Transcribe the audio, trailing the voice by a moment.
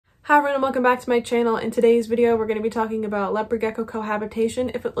Hi everyone and welcome back to my channel. In today's video we're going to be talking about leopard gecko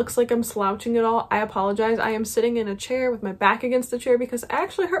cohabitation. If it looks like I'm slouching at all, I apologize. I am sitting in a chair with my back against the chair because I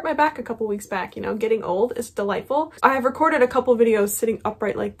actually hurt my back a couple weeks back. You know, getting old is delightful. I have recorded a couple videos sitting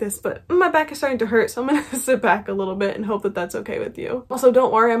upright like this, but my back is starting to hurt, so I'm going to sit back a little bit and hope that that's okay with you. Also,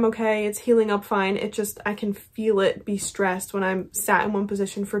 don't worry, I'm okay. It's healing up fine. It just, I can feel it be stressed when I'm sat in one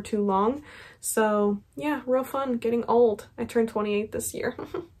position for too long. So yeah, real fun getting old. I turned 28 this year.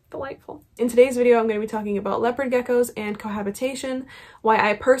 Delightful. In today's video, I'm going to be talking about leopard geckos and cohabitation, why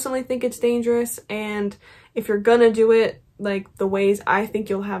I personally think it's dangerous, and if you're gonna do it, like the ways I think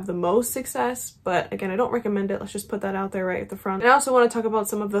you'll have the most success. But again, I don't recommend it. Let's just put that out there right at the front. And I also want to talk about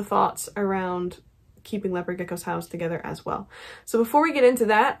some of the thoughts around keeping leopard geckos housed together as well. So before we get into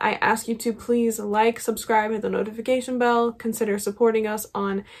that, I ask you to please like, subscribe, hit the notification bell, consider supporting us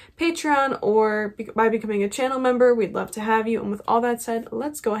on Patreon or by becoming a channel member. We'd love to have you. And with all that said,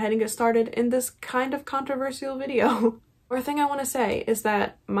 let's go ahead and get started in this kind of controversial video. One thing I want to say is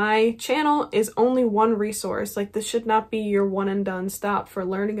that my channel is only one resource. Like, this should not be your one and done stop for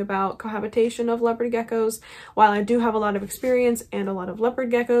learning about cohabitation of leopard geckos. While I do have a lot of experience and a lot of leopard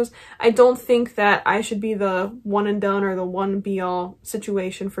geckos, I don't think that I should be the one and done or the one be all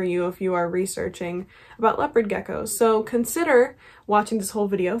situation for you if you are researching about leopard geckos. So consider watching this whole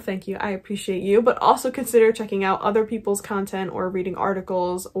video. Thank you. I appreciate you. But also consider checking out other people's content or reading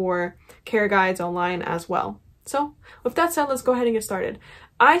articles or care guides online as well. So with that said, let's go ahead and get started.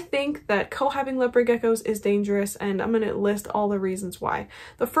 I think that cohabbing leopard geckos is dangerous, and I'm going to list all the reasons why.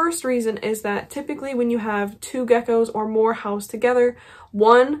 The first reason is that typically when you have two geckos or more housed together,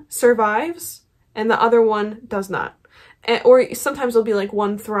 one survives and the other one does not. Or sometimes it'll be like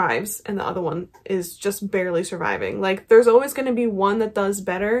one thrives and the other one is just barely surviving. Like, there's always going to be one that does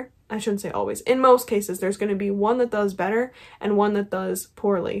better. I shouldn't say always. In most cases, there's going to be one that does better and one that does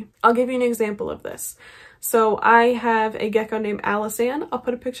poorly. I'll give you an example of this. So I have a gecko named Allison. I'll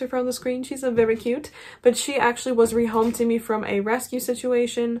put a picture of her on the screen. She's very cute, but she actually was rehomed to me from a rescue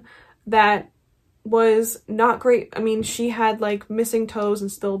situation that was not great. I mean, she had like missing toes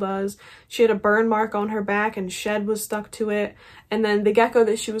and still does. She had a burn mark on her back and shed was stuck to it. And then the gecko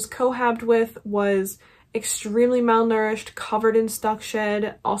that she was cohabbed with was extremely malnourished, covered in stuck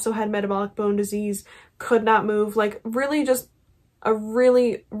shed, also had metabolic bone disease, could not move, like really just a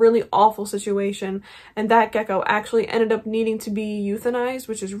really awful situation. And that gecko actually ended up needing to be euthanized,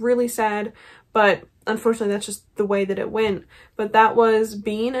 which is really sad, but unfortunately that's just the way that it went. But that was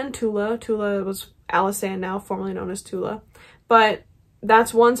Bean and Tula. Tula was Allison now, formerly known as Tula. But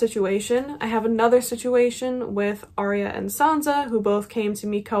that's one situation. I have another situation with Arya and Sansa, who both came to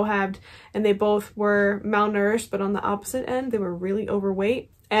me cohabbed, and they both were malnourished, but on the opposite end, they were really overweight.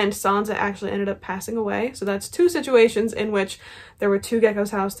 And Sansa actually ended up passing away. So that's two situations in which there were two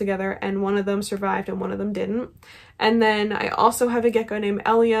geckos housed together and one of them survived and one of them didn't. And then I also have a gecko named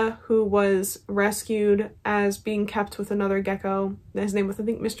Elia who was rescued as being kept with another gecko. His name was, I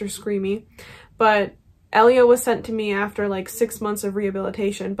think, Mr. Screamy. But Elia was sent to me after like 6 months of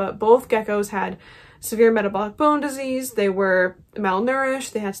rehabilitation, but both geckos had severe metabolic bone disease. They were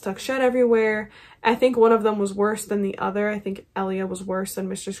malnourished. They had stuck shed everywhere. I think one of them was worse than the other. I think Elia was worse than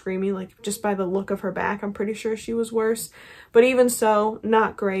Mr. Screamy, like just by the look of her back, I'm pretty sure she was worse. But even so,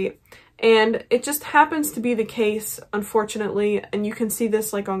 not great. And it just happens to be the case, unfortunately, and you can see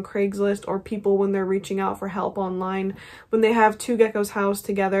this like on Craigslist or people when they're reaching out for help online, when they have two geckos housed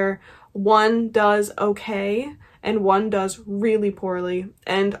together, one does okay and one does really poorly.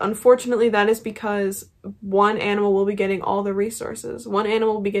 And unfortunately, that is because one animal will be getting all the resources. One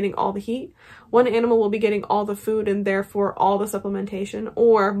animal will be getting all the heat. One animal will be getting all the food and therefore all the supplementation,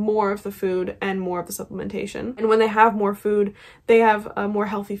 or more of the food and more of the supplementation. And when they have more food, they have a more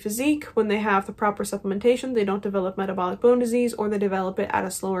healthy physique. When they have the proper supplementation, they don't develop metabolic bone disease, or they develop it at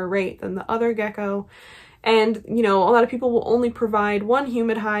a slower rate than the other gecko. And, you know, a lot of people will only provide one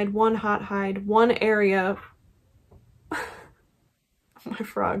humid hide, one hot hide, one area. My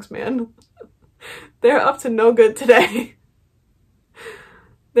frogs, man. They're up to no good today.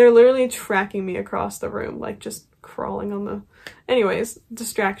 They're literally tracking me across the room, like just crawling on the... Anyways,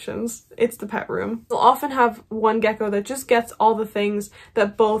 distractions. It's the pet room. We'll often have one gecko that just gets all the things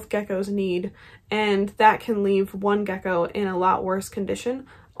that both geckos need, and that can leave one gecko in a lot worse condition.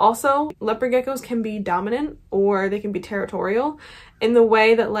 Also, leopard geckos can be dominant or they can be territorial in the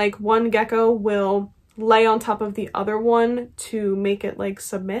way that like one gecko will lay on top of the other one to make it like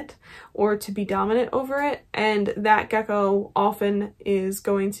submit or to be dominant over it, and that gecko often is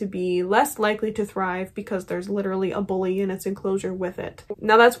going to be less likely to thrive because there's literally a bully in its enclosure with it.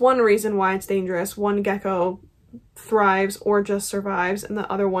 Now that's one reason why it's dangerous. One gecko thrives or just survives, and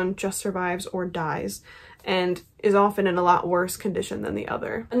the other one just survives or dies, and is often in a lot worse condition than the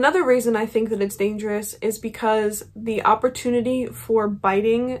other. Another reason I think that it's dangerous is because the opportunity for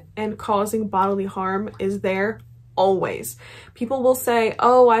biting and causing bodily harm is there always. People will say,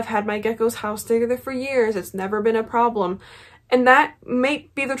 oh, I've had my gecko's house together for years, it's never been a problem. And that may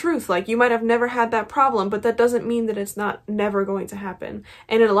be the truth. Like, you might have never had that problem, but that doesn't mean that it's not never going to happen.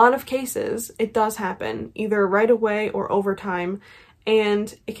 And in a lot of cases, it does happen, either right away or over time.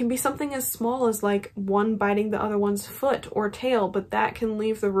 And it can be something as small as like one biting the other one's foot or tail, but that can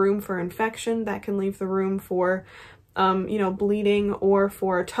leave the room for infection, that can leave the room for you know, bleeding, or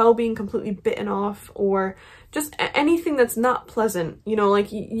for a toe being completely bitten off, or just anything that's not pleasant. You know,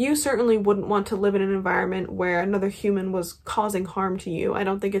 like, you certainly wouldn't want to live in an environment where another human was causing harm to you. I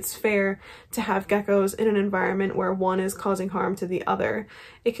don't think it's fair to have geckos in an environment where one is causing harm to the other.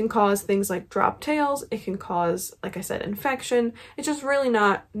 It can cause things like dropped tails, it can cause, like I said, infection. It's just really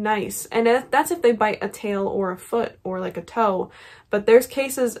not nice. And that's if they bite a tail or a foot or like a toe. But there's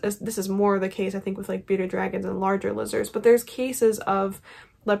cases, this is more the case I think with like bearded dragons and larger lizards, but there's cases of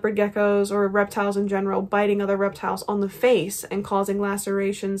leopard geckos or reptiles in general biting other reptiles on the face and causing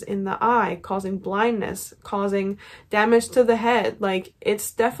lacerations in the eye, causing blindness, causing damage to the head. Like,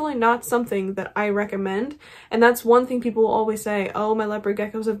 it's definitely not something that I recommend. And that's one thing people will always say, oh, my leopard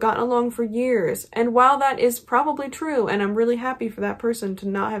geckos have gotten along for years. And while that is probably true, and I'm really happy for that person to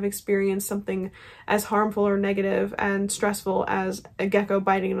not have experienced something as harmful or negative and stressful as a gecko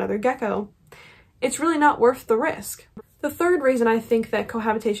biting another gecko, it's really not worth the risk. The third reason I think that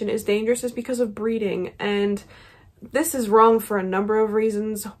cohabitation is dangerous is because of breeding, and this is wrong for a number of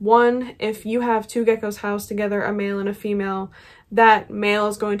reasons. One, if you have two geckos housed together, a male and a female, that male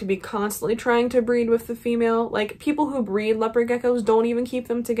is going to be constantly trying to breed with the female. Like, people who breed leopard geckos don't even keep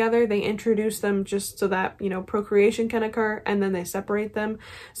them together. They introduce them just so that, you know, procreation can occur, and then they separate them.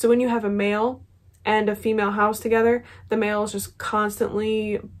 So when you have a male and a female housed together, the male is just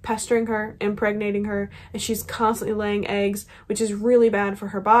constantly pestering her, impregnating her, and she's constantly laying eggs, which is really bad for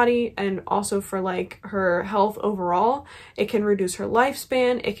her body and also for like her health overall. It can reduce her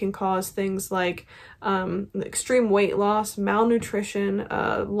lifespan. It can cause things like extreme weight loss, malnutrition,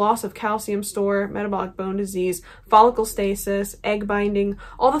 loss of calcium store, metabolic bone disease, follicle stasis, egg binding,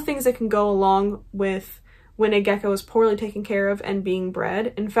 all the things that can go along with when a gecko is poorly taken care of and being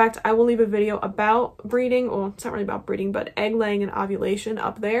bred. In fact, I will leave a video about breeding, well, it's not really about breeding, but egg laying and ovulation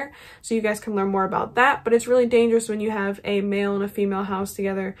up there, so you guys can learn more about that. But it's really dangerous when you have a male and a female housed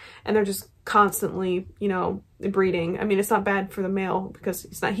together and they're just constantly, you know, breeding. I mean, it's not bad for the male because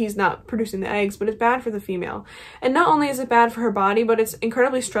he's not producing the eggs, but it's bad for the female. And not only is it bad for her body, but it's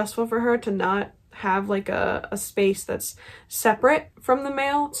incredibly stressful for her to not have like a space that's separate from the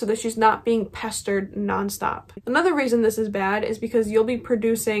male so that she's not being pestered nonstop. Another reason this is bad is because you'll be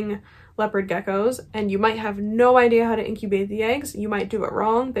producing leopard geckos and you might have no idea how to incubate the eggs. You might do it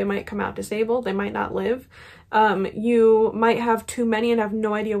wrong. They might come out disabled. They might not live. You might have too many and have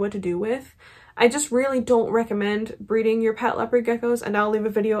no idea what to do with. I just really don't recommend breeding your pet leopard geckos, and I'll leave a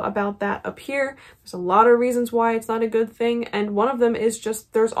video about that up here. There's a lot of reasons why it's not a good thing, and one of them is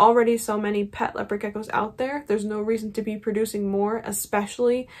just there's already so many pet leopard geckos out there. There's no reason to be producing more,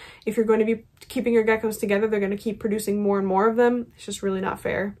 especially if you're going to be keeping your geckos together. They're going to keep producing more and more of them. It's just really not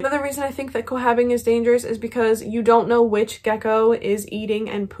fair. Another reason I think that cohabbing is dangerous is because you don't know which gecko is eating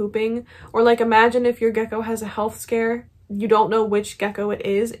and pooping. Or like, imagine if your gecko has a health scare, you don't know which gecko it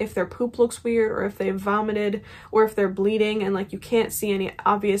is, if their poop looks weird or if they vomited or if they're bleeding and like you can't see any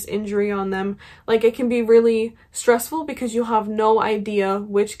obvious injury on them. Like, it can be really stressful because you have no idea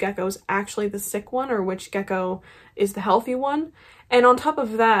which gecko is actually the sick one or which gecko is the healthy one. And on top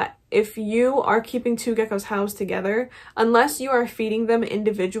of that, if you are keeping two geckos housed together, unless you are feeding them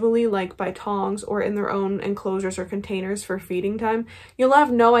individually, like by tongs or in their own enclosures or containers for feeding time, you'll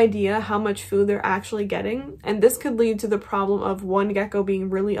have no idea how much food they're actually getting. And this could lead to the problem of one gecko being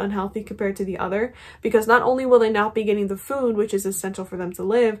really unhealthy compared to the other, because not only will they not be getting the food, which is essential for them to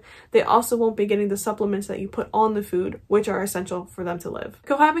live, they also won't be getting the supplements that you put on the food, which are essential for them to live.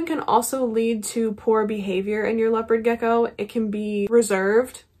 Cohabbing can also lead to poor behavior in your leopard gecko. It can be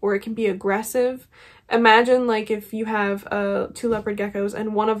reserved, or it can be aggressive. Imagine like if you have two leopard geckos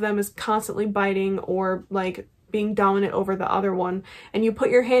and one of them is constantly biting or like being dominant over the other one, and you put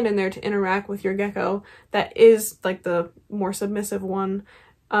your hand in there to interact with your gecko that is like the more submissive one.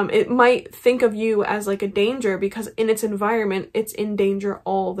 It might think of you as like a danger because in its environment, it's in danger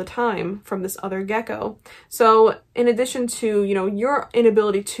all the time from this other gecko. So in addition to, you know, your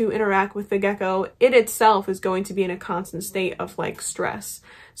inability to interact with the gecko, it itself is going to be in a constant state of like stress.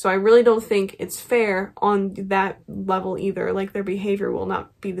 So I really don't think it's fair on that level either. Like, their behavior will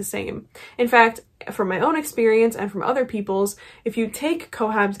not be the same. In fact, from my own experience and from other people's, if you take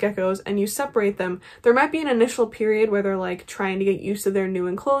cohabbed geckos and you separate them, there might be an initial period where they're like trying to get used to their new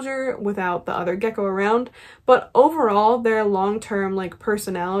enclosure without the other gecko around, but overall their long-term like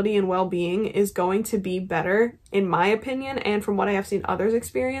personality and well-being is going to be better, in my opinion, and from what I have seen others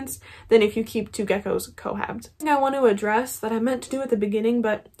experience, than if you keep two geckos cohabbed. The thing I want to address that I meant to do at the beginning,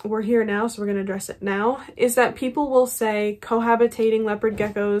 but we're here now, so we're going to address it now, is that people will say cohabitating leopard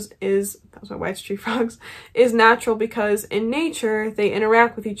geckos is, that was my white tree frogs, is natural because in nature they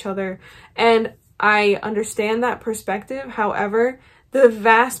interact with each other. And I understand that perspective. However, the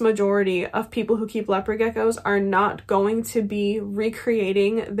vast majority of people who keep leopard geckos are not going to be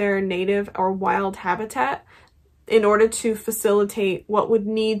recreating their native or wild habitat in order to facilitate what would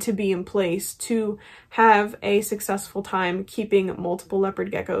need to be in place to have a successful time keeping multiple leopard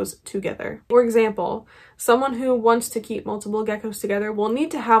geckos together. For example, someone who wants to keep multiple geckos together will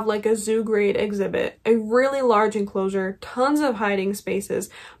need to have like a zoo grade exhibit, a really large enclosure, tons of hiding spaces,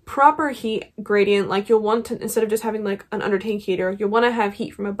 proper heat gradient. Like, you'll want to, instead of just having like an under tank heater, you'll want to have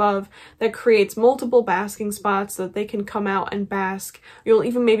heat from above that creates multiple basking spots so that they can come out and bask. You'll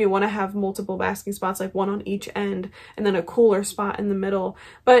even maybe want to have multiple basking spots, like one on each end, and then a cooler spot in the middle.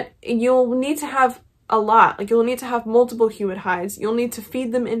 But you'll need to have a lot. Like, you'll need to have multiple humid hides. You'll need to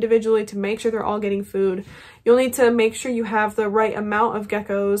feed them individually to make sure they're all getting food. You'll need to make sure you have the right amount of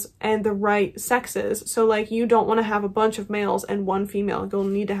geckos and the right sexes. So like, you don't want to have a bunch of males and one female. You'll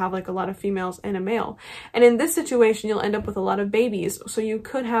need to have like a lot of females and a male. And in this situation, you'll end up with a lot of babies. So you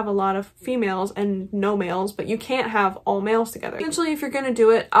could have a lot of females and no males, but you can't have all males together. Essentially, if you're going to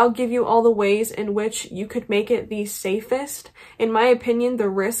do it, I'll give you all the ways in which you could make it the safest. In my opinion, the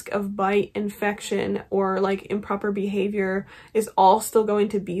risk of bite, infection, or like improper behavior is all still going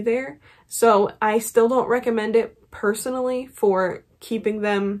to be there. So I still don't recommend it personally for keeping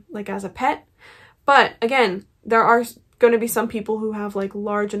them like as a pet. But again, there are going to be some people who have like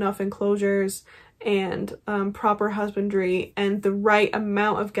large enough enclosures and proper husbandry and the right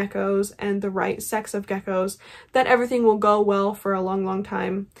amount of geckos and the right sex of geckos that everything will go well for a long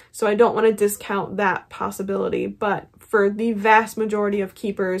time. So I don't want to discount that possibility, but for the vast majority of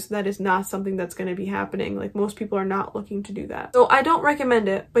keepers, that is not something that's going to be happening. Like, most people are not looking to do that. So I don't recommend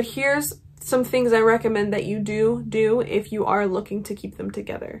it, but here's some things I recommend that you do if you are looking to keep them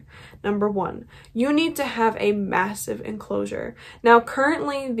together. Number one, you need to have a massive enclosure. Now,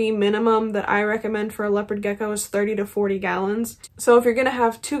 currently the minimum that I recommend for a leopard gecko is 30 to 40 gallons. So if you're gonna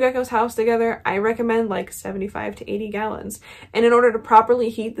have two geckos housed together, I recommend like 75 to 80 gallons. And in order to properly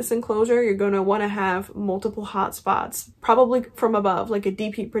heat this enclosure, you're gonna wanna have multiple hot spots, probably from above, like a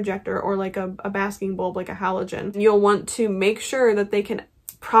deep heat projector or like a basking bulb, like a halogen. You'll want to make sure that they can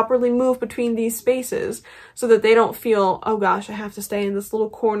properly move between these spaces so that they don't feel, oh gosh, I have to stay in this little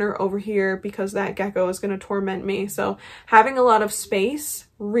corner over here because that gecko is going to torment me. So having a lot of space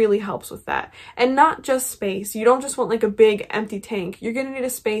really helps with that. And not just space. You don't just want like a big empty tank. You're going to need a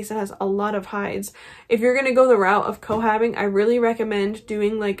space that has a lot of hides. If you're going to go the route of cohabbing, I really recommend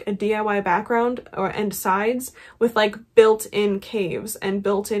doing like a DIY background and sides with like built-in caves and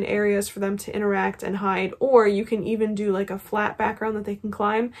built-in areas for them to interact and hide. Or you can even do like a flat background that they can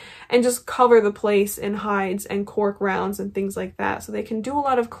climb and just cover the place in hides and cork rounds and things like that. So they can do a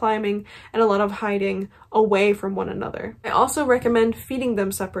lot of climbing and a lot of hiding away from one another. I also recommend feeding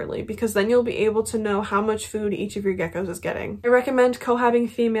them separately because then you'll be able to know how much food each of your geckos is getting. I recommend cohabbing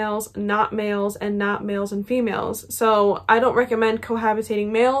females, not males, and not males and females. So I don't recommend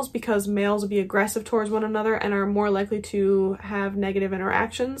cohabitating males because males will be aggressive towards one another and are more likely to have negative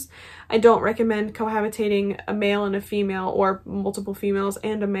interactions. I don't recommend cohabitating a male and a female or multiple females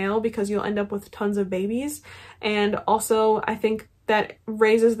and a male because you'll end up with tons of babies. And also, I think that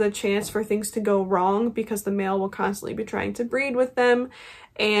raises the chance for things to go wrong because the male will constantly be trying to breed with them.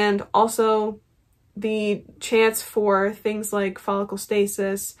 And also the chance for things like follicle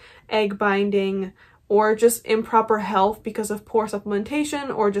stasis, egg binding, or just improper health because of poor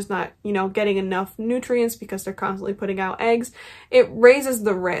supplementation or just not, getting enough nutrients because they're constantly putting out eggs. It raises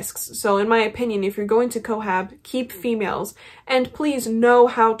the risks. So in my opinion, if you're going to cohab, keep females. And please know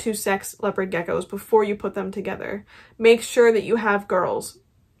how to sex leopard geckos before you put them together. Make sure that you have girls.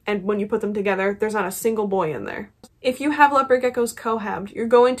 And when you put them together, there's not a single boy in there. If you have leopard geckos cohabbed, you're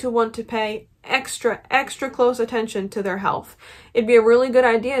going to want to pay extra close attention to their health. It'd be a really good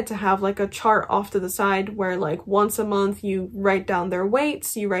idea to have like a chart off to the side where like once a month you write down their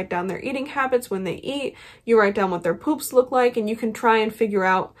weights, you write down their eating habits when they eat, you write down what their poops look like, and you can try and figure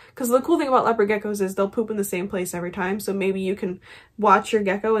out, because the cool thing about leopard geckos is they'll poop in the same place every time, so maybe you can watch your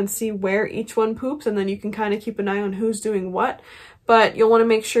gecko and see where each one poops, and then you can kind of keep an eye on who's doing what. But you'll want to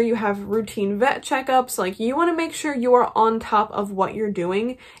make sure you have routine vet checkups. Like, you want to make sure you are on top of what you're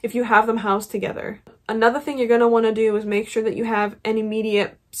doing if you have them housed together. Another thing you're going to want to do is make sure that you have an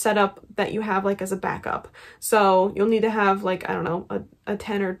immediate setup that you have like as a backup. So you'll need to have like, I don't know, a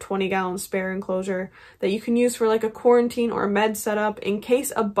 10 or 20 gallon spare enclosure that you can use for like a quarantine or a med setup in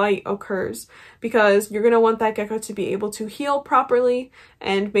case a bite occurs, because you're going to want that gecko to be able to heal properly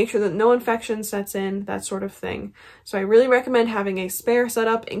and make sure that no infection sets in, that sort of thing. So I really recommend having a spare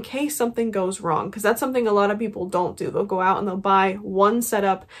setup in case something goes wrong, because that's something a lot of people don't do. They'll go out and they'll buy one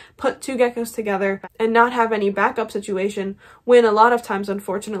setup, put two geckos together, and not have any backup situation, when a lot of times,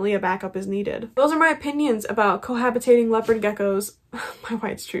 unfortunately, a backup is needed. Those are my opinions about cohabitating leopard geckos. My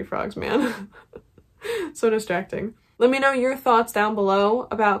white's tree frogs, man. So distracting. Let me know your thoughts down below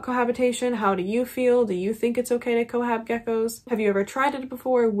about cohabitation. How do you feel? Do you think it's okay to cohab geckos? Have you ever tried it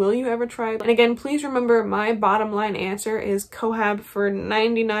before? Will you ever try it? And again, please remember, my bottom line answer is cohab for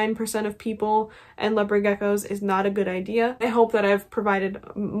 99% of people, and leopard geckos is not a good idea. I hope that I've provided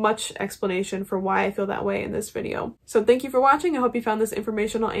much explanation for why I feel that way in this video. So thank you for watching. I hope you found this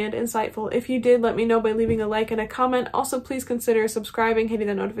informational and insightful. If you did, let me know by leaving a like and a comment. Also, please consider subscribing, hitting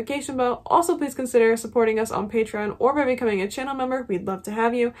the notification bell. Also, please consider supporting us on Patreon or by becoming a channel member. We'd love to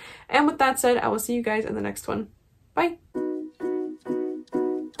have you. And with that said, I will see you guys in the next one. Bye!